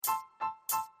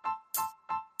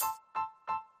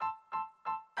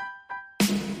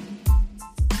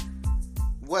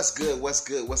What's good? What's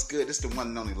good? What's good? This is the one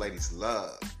and only Ladies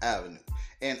Love Avenue.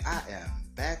 And I am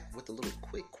back with a little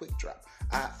quick drop.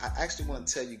 I actually want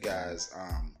to tell you guys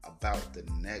about the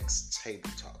next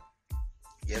table talk.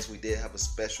 Yes, we did have a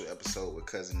special episode with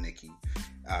Cousin Nikki.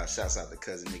 Shouts out to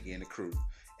Cousin Nikki and the crew.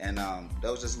 And that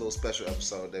was just a little special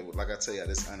episode. That, like I tell you,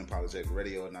 this is Unapologetic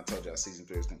Radio. And I told y'all season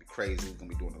 3 is going to be crazy. We're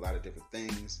going to be doing a lot of different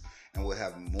things. And we'll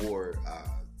have more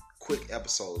quick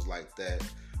episodes like that.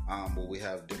 Where we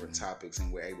have different topics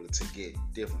and we're able to get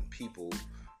different people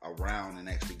around and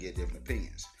actually get different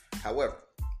opinions. However,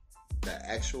 the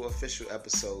actual official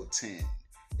episode 10,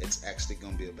 it's actually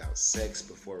going to be about sex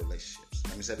before relationships.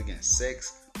 Let me say it again,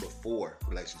 sex before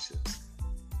relationships.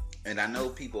 And I know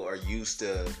people are used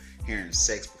to hearing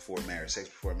sex before marriage, sex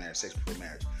before marriage, sex before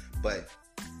marriage. But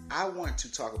I want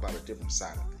to talk about a different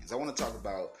side of things. I want to talk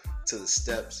about to the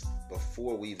steps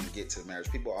before we even get to the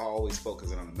marriage. People are always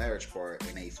focusing on the marriage part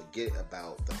and they forget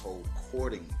about the whole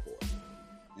courting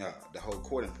part. The whole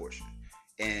courting portion.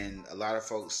 And a lot of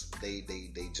folks, they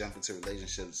jump into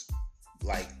relationships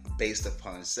like based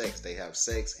upon sex. They have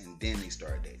sex and then they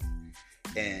start dating.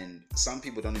 And some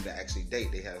people don't even actually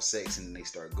date. They have sex and then they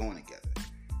start going together.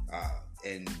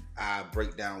 And I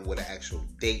break down what an actual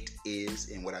date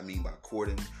is and what I mean by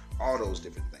courting, all those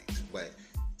different things. But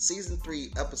Season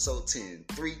 3, Episode 10,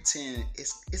 310,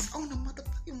 it's on the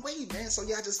motherfucking way, man. So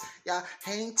y'all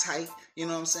hang tight, you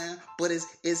know what I'm saying? But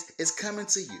it's coming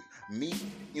to you. Me,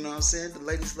 you know what I'm saying? The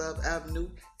Ladies Love Avenue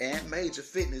and Major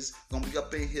Fitness gonna be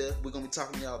up in here. We're gonna be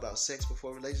talking to y'all about sex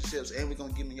before relationships, and we're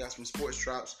gonna give y'all some sports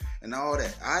drops and all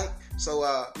that. Alright?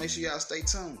 So make sure y'all stay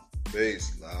tuned.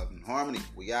 Peace, love, and harmony.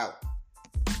 We out.